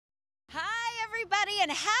everybody,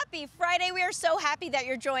 and happy Friday. We are so happy that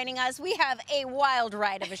you're joining us. We have a wild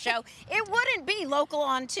ride of a show. It wouldn't be Local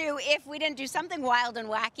on 2 if we didn't do something wild and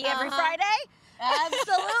wacky every Friday.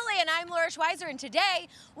 Absolutely, and I'm Laura Schweizer, and today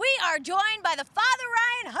we are joined by the Father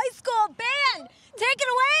Ryan High School Band. Take it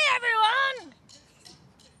away, everyone!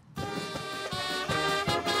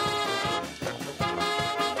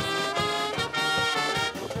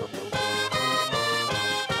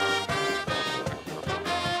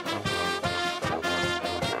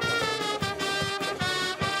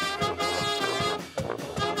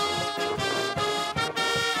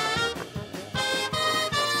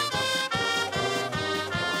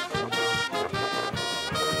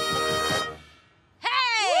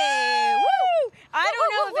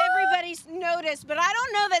 Noticed, but I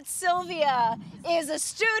don't know that Sylvia is a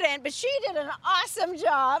student, but she did an awesome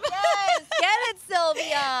job. Yes, get it,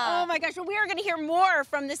 Sylvia. Oh my gosh, well, we are going to hear more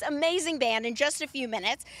from this amazing band in just a few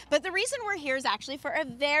minutes, but the reason we're here is actually for a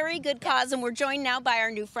very good cause, and we're joined now by our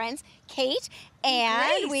new friends, Kate, and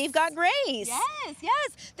Grace. We've got Grace. Yes.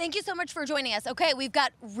 Thank you so much for joining us. Okay, we've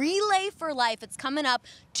got Relay for Life. It's coming up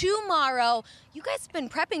tomorrow. You guys have been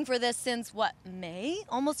prepping for this since, what, May?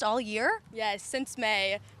 Almost all year? Yes, since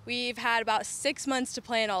May. We've had about 6 months to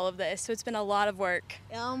plan all of this, so it's been a lot of work.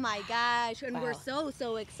 Oh my gosh, and we're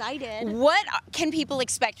so excited. What can people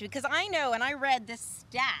expect? Because I know, and I read this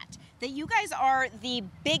stat, that you guys are the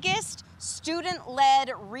biggest student-led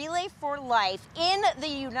Relay for Life in the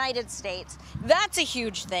United States. That's a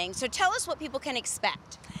huge thing. So tell us what people can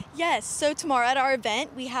expect. Yes, so tomorrow at our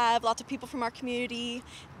event, we have lots of people from our community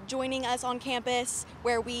joining us on campus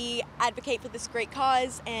where we advocate for this great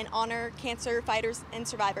cause and honor cancer fighters and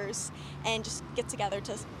survivors and just get together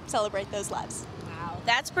to celebrate those lives. Wow,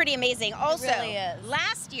 that's pretty amazing. Also, really is.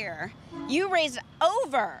 Last year, you raised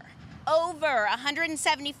over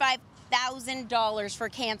 $175,000 for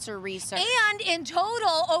cancer research. And in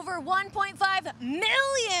total, over $1.5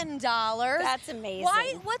 million. That's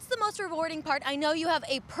amazing. What's the most rewarding part? I know you have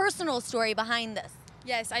a personal story behind this.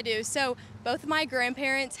 Yes, I do. So both of my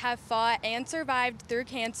grandparents have fought and survived through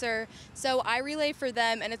cancer, so I relay for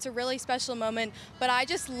them, and it's a really special moment. But I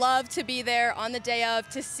just love to be there on the day of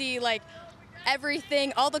to see like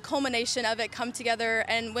everything, all the culmination of it come together.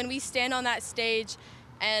 And when we stand on that stage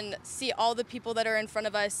and see all the people that are in front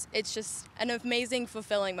of us, it's just an amazing,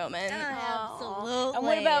 fulfilling moment. Absolutely. And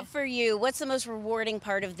what about for you? What's the most rewarding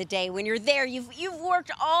part of the day when you're there? You've worked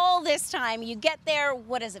all this time. You get there.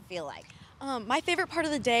 What does it feel like? My favorite part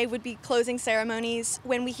of the day would be closing ceremonies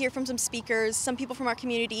when we hear from some speakers, some people from our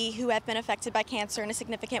community who have been affected by cancer in a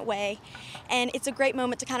significant way. And it's a great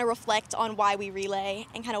moment to kind of reflect on why we relay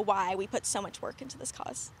and kind of why we put so much work into this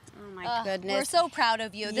cause. Oh my goodness. We're so proud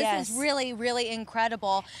of you. Yes. This is really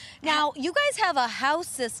incredible. Now, you guys have a house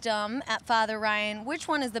system at Father Ryan. Which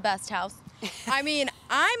one is the best house? I mean,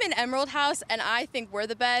 I'm in Emerald House, and I think we're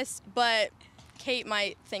the best, but Kate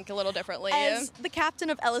might think a little differently. As the captain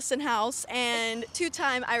of Elliston House and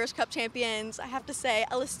two-time Irish Cup champions, I have to say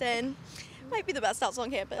Elliston might be the best house on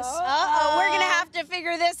campus. Uh-oh, we're gonna have to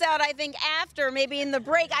figure this out, I think, after, maybe in the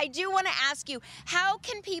break. I do want to ask you, how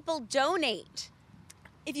can people donate?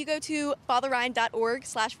 If you go to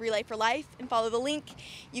fatherryan.org/relayforlife and follow the link,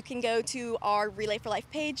 you can go to our Relay for Life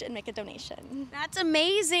page and make a donation. That's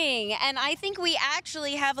amazing. And I think we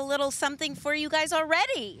actually have a little something for you guys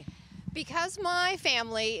already. Because my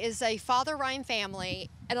family is a Father Ryan family,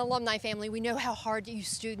 an alumni family, we know how hard you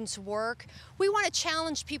students work. We want to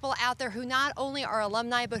challenge people out there who not only are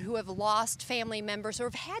alumni, but who have lost family members or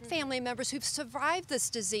have had family members who've survived this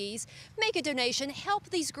disease. Make a donation, help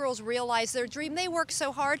these girls realize their dream. They work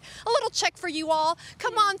so hard. A little check for you all.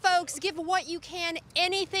 Come on, folks, give what you can.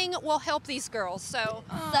 Anything will help these girls. So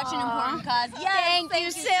Such an important cause. Yes, Thank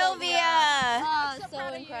you, Sylvia.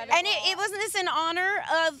 So incredible. And it wasn't this in honor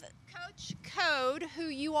of Coach Code, who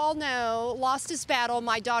you all know, lost his battle,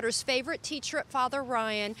 my daughter's favorite teacher at Father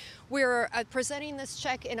Ryan. We're presenting this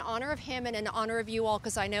check in honor of him and in honor of you all,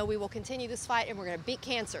 because I know we will continue this fight and we're going to beat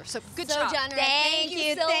cancer. So good job. Generous. Thank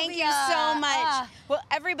you so Sylvia. much. Well,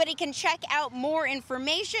 everybody can check out more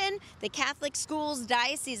information. The Catholic Schools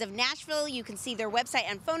Diocese of Nashville, you can see their website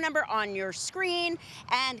and phone number on your screen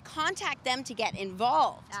and contact them to get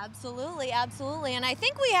involved. Absolutely. And I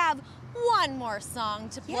think we have one more song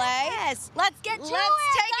to play. Yes. Let's get to it.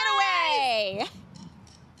 Let's take it away.